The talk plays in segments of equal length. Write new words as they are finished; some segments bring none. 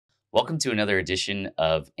Welcome to another edition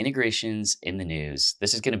of Integrations in the News.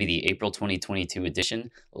 This is going to be the April 2022 edition.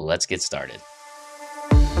 Let's get started.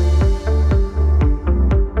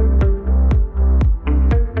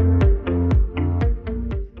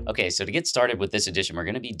 Okay, so to get started with this edition, we're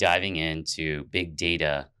going to be diving into big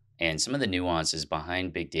data and some of the nuances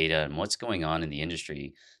behind big data and what's going on in the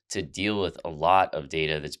industry to deal with a lot of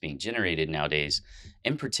data that's being generated nowadays,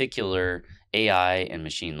 in particular, AI and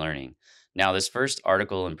machine learning. Now, this first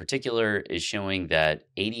article in particular is showing that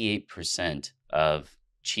 88% of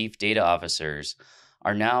chief data officers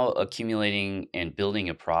are now accumulating and building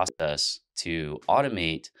a process to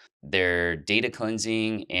automate their data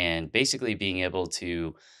cleansing and basically being able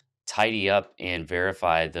to tidy up and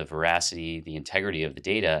verify the veracity, the integrity of the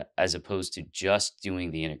data, as opposed to just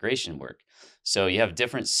doing the integration work. So you have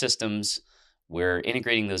different systems. We're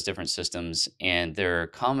integrating those different systems, and there are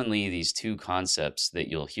commonly these two concepts that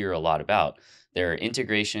you'll hear a lot about. There are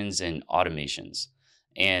integrations and automations.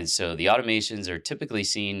 And so the automations are typically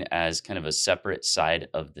seen as kind of a separate side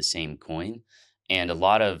of the same coin. And a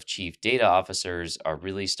lot of chief data officers are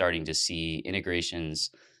really starting to see integrations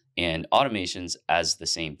and automations as the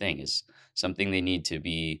same thing, is something they need to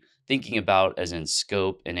be thinking about as in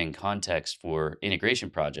scope and in context for integration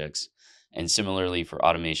projects. And similarly for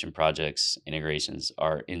automation projects, integrations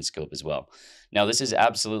are in scope as well. Now, this is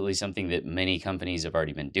absolutely something that many companies have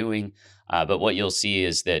already been doing. But what you'll see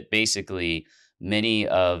is that basically many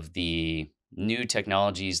of the new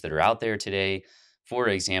technologies that are out there today, for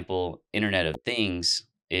example, Internet of Things,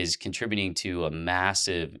 is contributing to a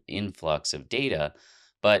massive influx of data,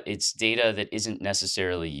 but it's data that isn't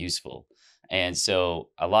necessarily useful. And so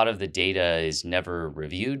a lot of the data is never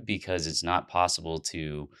reviewed because it's not possible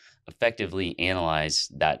to effectively analyze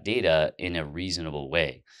that data in a reasonable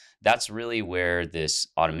way. That's really where this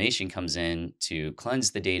automation comes in to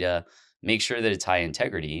cleanse the data, make sure that it's high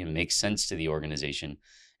integrity and makes sense to the organization.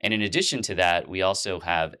 And in addition to that, we also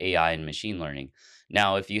have AI and machine learning.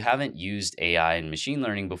 Now, if you haven't used AI and machine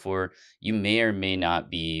learning before, you may or may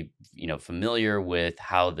not be, familiar with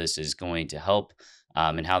how this is going to help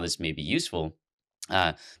and how this may be useful.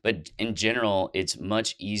 But in general, it's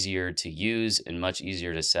much easier to use and much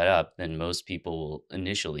easier to set up than most people will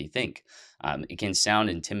initially think. It can sound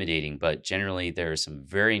intimidating, but generally, there are some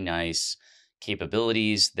very nice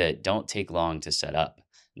capabilities that don't take long to set up.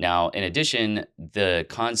 Now, in addition, the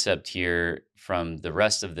concept here from the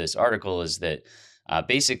rest of this article is that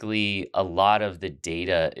basically a lot of the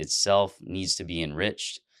data itself needs to be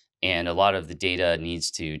enriched, and a lot of the data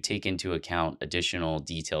needs to take into account additional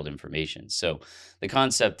detailed information. So, the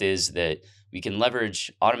concept is that we can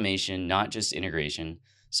leverage automation, not just integration,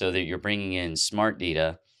 so that you're bringing in smart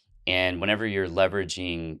data. And whenever you're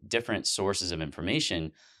leveraging different sources of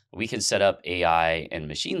information, we can set up AI and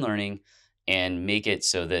machine learning and make it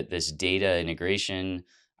so that this data integration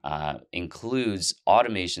includes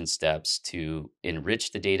automation steps to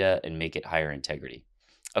enrich the data and make it higher integrity.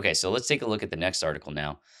 Okay, so let's take a look at the next article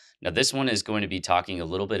now. Now, this one is going to be talking a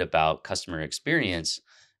little bit about customer experience.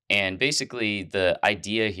 And basically, the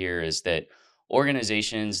idea here is that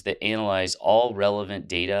organizations that analyze all relevant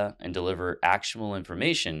data and deliver actionable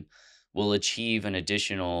information will achieve an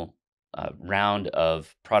additional round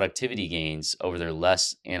of productivity gains over their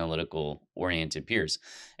less analytical oriented peers.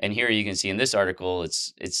 And here you can see in this article,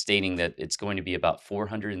 it's stating that it's going to be about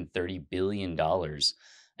 $430 billion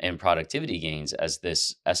in productivity gains as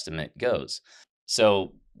this estimate goes.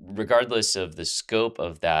 So, regardless of the scope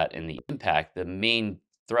of that and the impact, the main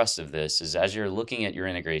thrust of this is as you're looking at your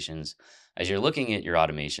integrations, as you're looking at your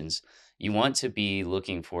automations, you want to be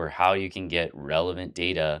looking for how you can get relevant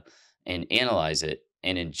data and analyze it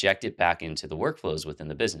and inject it back into the workflows within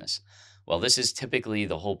the business. Well, this is typically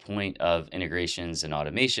the whole point of integrations and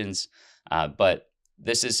automations, but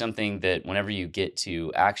this is something that whenever you get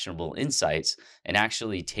to actionable insights and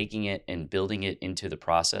actually taking it and building it into the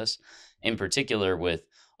process, in particular with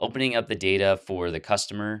opening up the data for the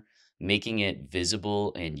customer, making it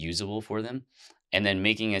visible and usable for them, and then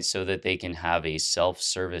making it so that they can have a self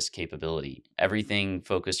service capability. Everything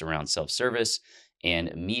focused around self service and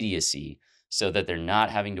immediacy so that they're not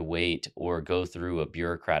having to wait or go through a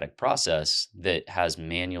bureaucratic process that has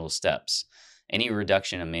manual steps. Any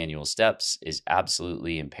reduction of manual steps is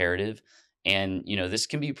absolutely imperative. And, this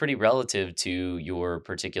can be pretty relative to your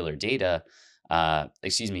particular data,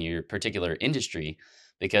 your particular industry,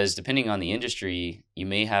 because depending on the industry, you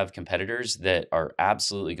may have competitors that are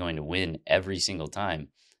absolutely going to win every single time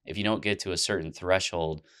if you don't get to a certain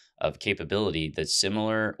threshold of capability that's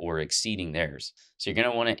similar or exceeding theirs. So you're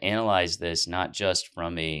going to want to analyze this not just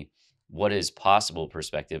from a what is possible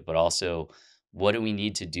perspective, but also what do we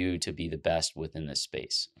need to do to be the best within this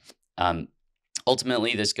space. Um,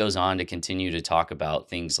 Ultimately, this goes on to continue to talk about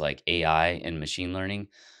things like AI and machine learning,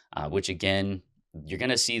 which again, you're going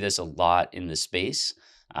to see this a lot in the space,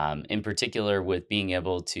 in particular with being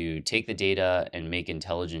able to take the data and make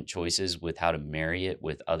intelligent choices with how to marry it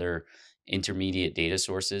with other intermediate data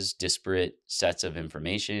sources, disparate sets of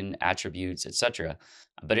information, attributes, etc.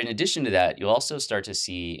 But in addition to that, you'll also start to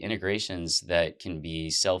see integrations that can be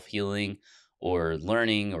self healing or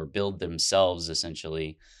learning or build themselves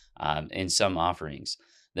essentially in some offerings.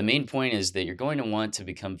 The main point is that you're going to want to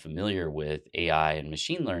become familiar with AI and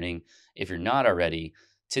machine learning if you're not already,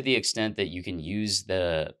 to the extent that you can use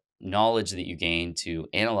the knowledge that you gain to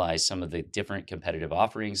analyze some of the different competitive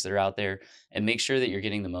offerings that are out there and make sure that you're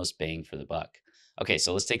getting the most bang for the buck. Okay,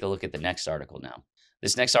 so let's take a look at the next article now.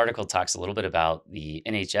 This next article talks a little bit about the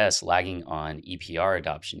NHS lagging on EPR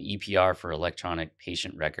adoption, EPR for electronic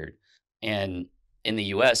patient record. And in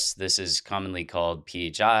the US, this is commonly called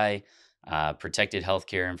PHI, protected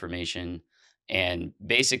healthcare information. And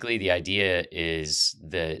basically, the idea is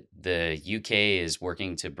that the UK is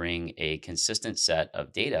working to bring a consistent set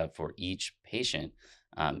of data for each patient,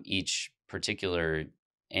 each particular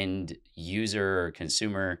end user or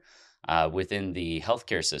consumer within the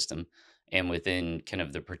healthcare system and within kind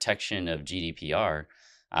of the protection of GDPR.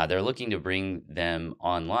 They're looking to bring them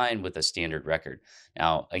online with a standard record.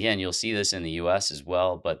 Now, again, you'll see this in the US as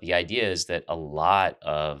well, but the idea is that a lot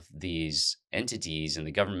of these entities and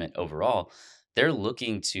the government overall, they're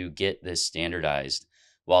looking to get this standardized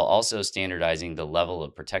while also standardizing the level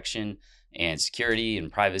of protection and security and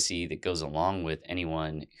privacy that goes along with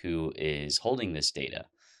anyone who is holding this data.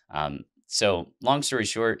 Long story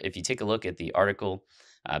short, if you take a look at the article,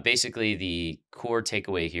 basically the core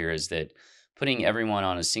takeaway here is that putting everyone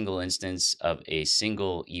on a single instance of a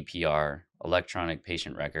single EPR, electronic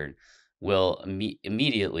patient record, will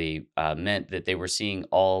immediately meant that they were seeing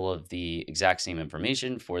all of the exact same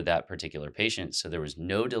information for that particular patient. So there was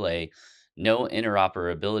no delay, no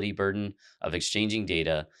interoperability burden of exchanging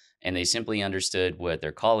data, and they simply understood what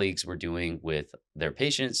their colleagues were doing with their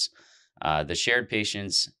patients, the shared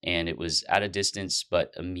patients, and it was at a distance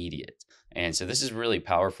but immediate. And so this is really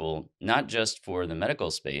powerful, not just for the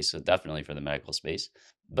medical space, so definitely for the medical space,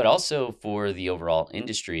 but also for the overall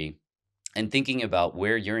industry and thinking about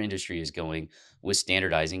where your industry is going with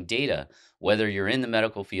standardizing data, whether you're in the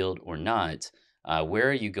medical field or not. Where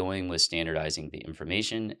are you going with standardizing the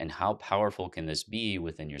information, and how powerful can this be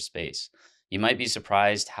within your space? You might be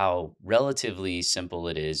surprised how relatively simple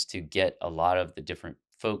it is to get a lot of the different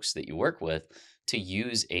folks that you work with to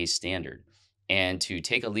use a standard and to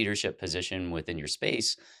take a leadership position within your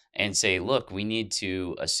space and say, look, we need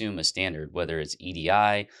to assume a standard, whether it's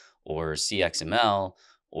EDI or CXML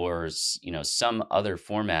or some other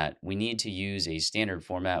format. We need to use a standard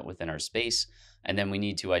format within our space, and then we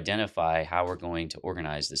need to identify how we're going to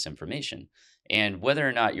organize this information. And whether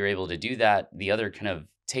or not you're able to do that, the other kind of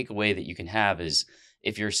takeaway that you can have is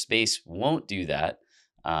if your space won't do that,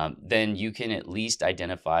 then you can at least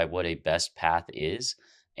identify what a best path is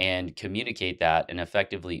and communicate that and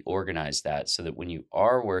effectively organize that so that when you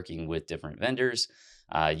are working with different vendors,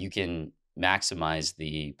 you can maximize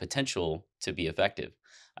the potential to be effective.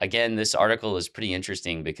 Again, this article is pretty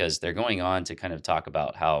interesting because they're going on to kind of talk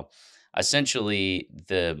about how essentially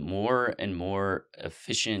the more and more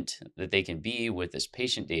efficient that they can be with this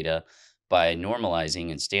patient data by normalizing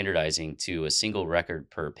and standardizing to a single record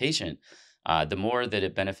per patient, the more that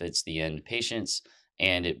it benefits the end patients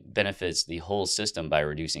and it benefits the whole system by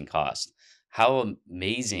reducing cost. How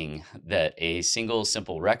amazing that a single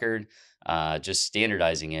simple record, just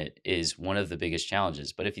standardizing it, is one of the biggest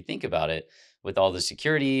challenges. But if you think about it, with all the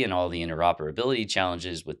security and all the interoperability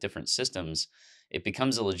challenges with different systems, it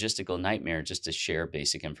becomes a logistical nightmare just to share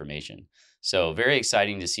basic information. So, very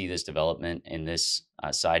exciting to see this development in this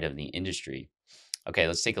side of the industry. Okay,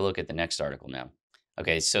 let's take a look at the next article now.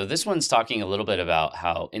 Okay, so this one's talking a little bit about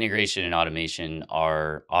how integration and automation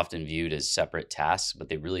are often viewed as separate tasks, but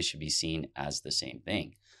they really should be seen as the same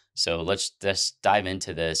thing. So let's just dive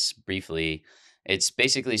into this briefly. It's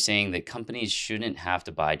basically saying that companies shouldn't have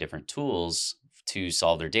to buy different tools to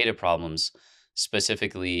solve their data problems,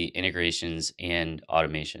 specifically integrations and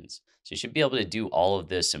automations. So you should be able to do all of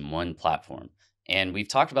this in one platform. And we've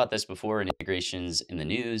talked about this before in integrations in the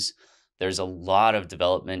news. There's a lot of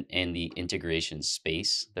development in the integration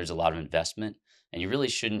space. There's a lot of investment, and you really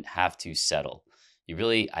shouldn't have to settle. You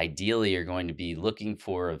really ideally are going to be looking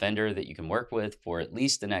for a vendor that you can work with for at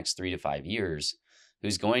least the next 3 to 5 years,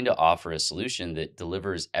 who's going to offer a solution that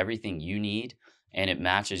delivers everything you need and it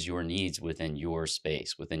matches your needs within your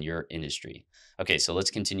space, within your industry. Okay, so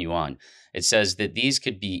let's continue on. It says that these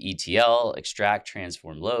could be ETL, extract,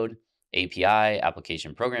 transform, load. API,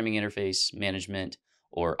 application programming interface management,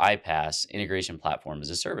 or iPaaS, integration platform as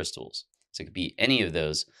a service tools. So it could be any of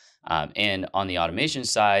those. And on the automation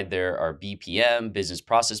side, there are BPM, business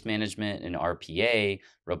process management, and RPA,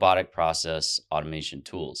 robotic process automation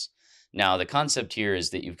tools. Now, the concept here is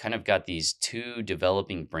that you've kind of got these two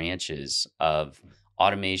developing branches of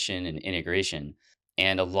automation and integration.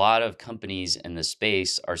 And a lot of companies in the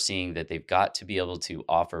space are seeing that they've got to be able to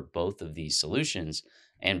offer both of these solutions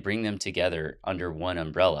and bring them together under one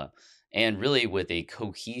umbrella. And really, with a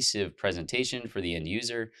cohesive presentation for the end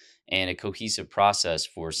user and a cohesive process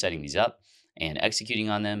for setting these up and executing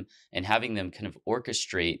on them and having them kind of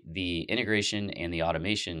orchestrate the integration and the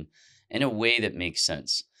automation in a way that makes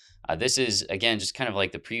sense. This is, again, just kind of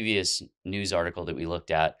like the previous news article that we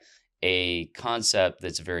looked at, a concept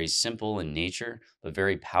that's very simple in nature, but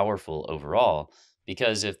very powerful overall.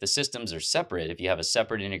 Because if the systems are separate, if you have a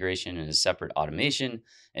separate integration and a separate automation,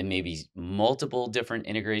 and maybe multiple different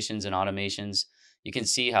integrations and automations, you can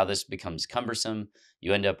see how this becomes cumbersome.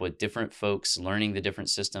 You end up with different folks learning the different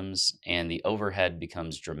systems, and the overhead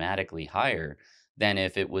becomes dramatically higher than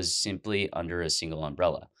if it was simply under a single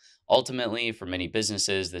umbrella. Ultimately, for many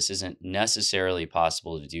businesses, this isn't necessarily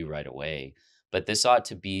possible to do right away, but this ought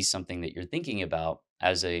to be something that you're thinking about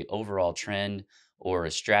as a overall trend or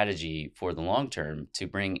a strategy for the long term to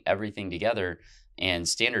bring everything together and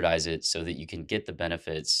standardize it so that you can get the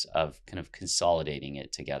benefits of kind of consolidating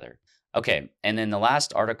it together. Okay, and then the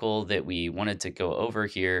last article that we wanted to go over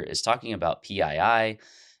here is talking about PII,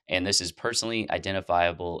 and this is personally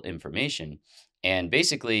identifiable information. And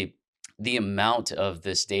basically, the amount of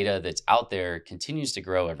this data that's out there continues to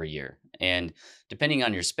grow every year. And depending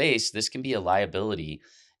on your space, this can be a liability.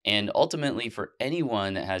 And ultimately, for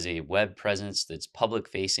anyone that has a web presence that's public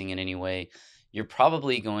facing in any way, you're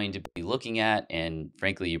probably going to be looking at, and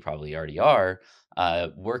frankly, you probably already are,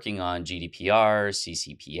 working on GDPR,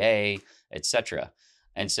 CCPA, etc.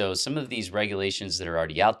 And so some of these regulations that are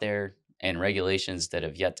already out there and regulations that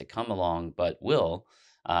have yet to come along but will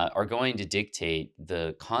are going to dictate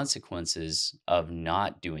the consequences of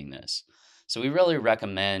not doing this. So we really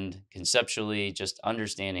recommend conceptually just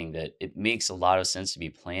understanding that it makes a lot of sense to be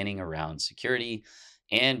planning around security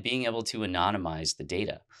and being able to anonymize the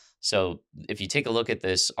data. So if you take a look at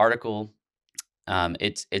this article,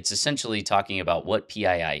 it's essentially talking about what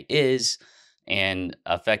PII is and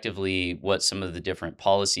effectively what some of the different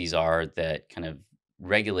policies are that kind of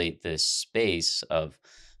regulate this space of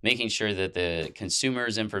making sure that the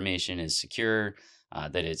consumer's information is secure,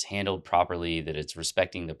 that it's handled properly, that it's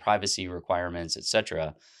respecting the privacy requirements,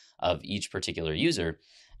 etc., of each particular user,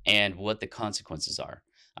 and what the consequences are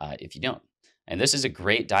if you don't. And this is a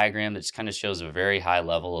great diagram that just kind of shows a very high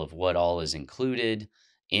level of what all is included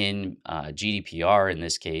in GDPR in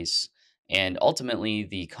this case. And ultimately,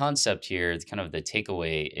 the concept here, kind of the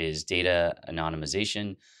takeaway, is data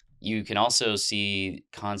anonymization. You can also see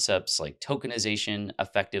concepts like tokenization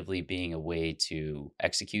effectively being a way to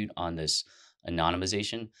execute on this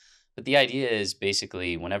anonymization. But the idea is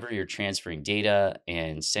basically whenever you're transferring data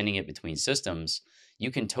and sending it between systems,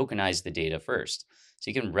 you can tokenize the data first. So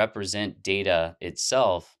you can represent data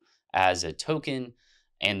itself as a token.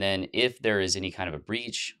 And then if there is any kind of a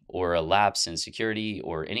breach or a lapse in security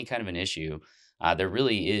or any kind of an issue, there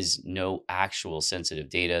really is no actual sensitive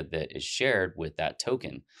data that is shared with that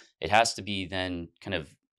token. It has to be then kind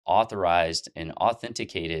of authorized and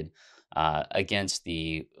authenticated against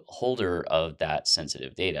the holder of that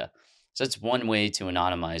sensitive data. So that's one way to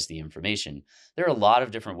anonymize the information. There are a lot of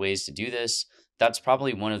different ways to do this. That's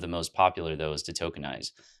probably one of the most popular, though, is to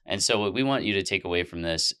tokenize. And so, what we want you to take away from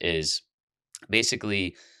this is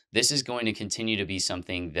basically this is going to continue to be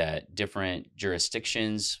something that different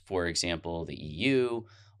jurisdictions, for example the EU,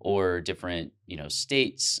 or different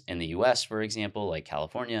states in the US, for example like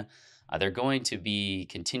California, they're going to be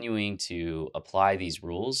continuing to apply these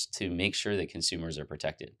rules to make sure that consumers are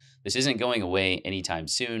protected. This isn't going away anytime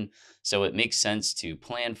soon, so it makes sense to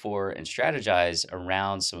plan for and strategize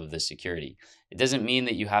around some of the security. It doesn't mean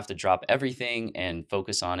that you have to drop everything and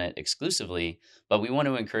focus on it exclusively, but we want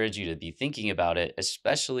to encourage you to be thinking about it,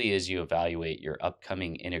 especially as you evaluate your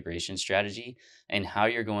upcoming integration strategy and how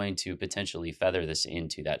you're going to potentially feather this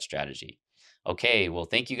into that strategy. Okay, well,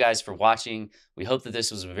 thank you guys for watching. We hope that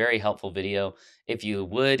this was a very helpful video. If you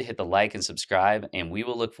would, hit the like and subscribe, and we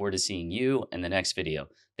will look forward to seeing you in the next video.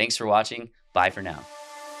 Thanks for watching. Bye for now.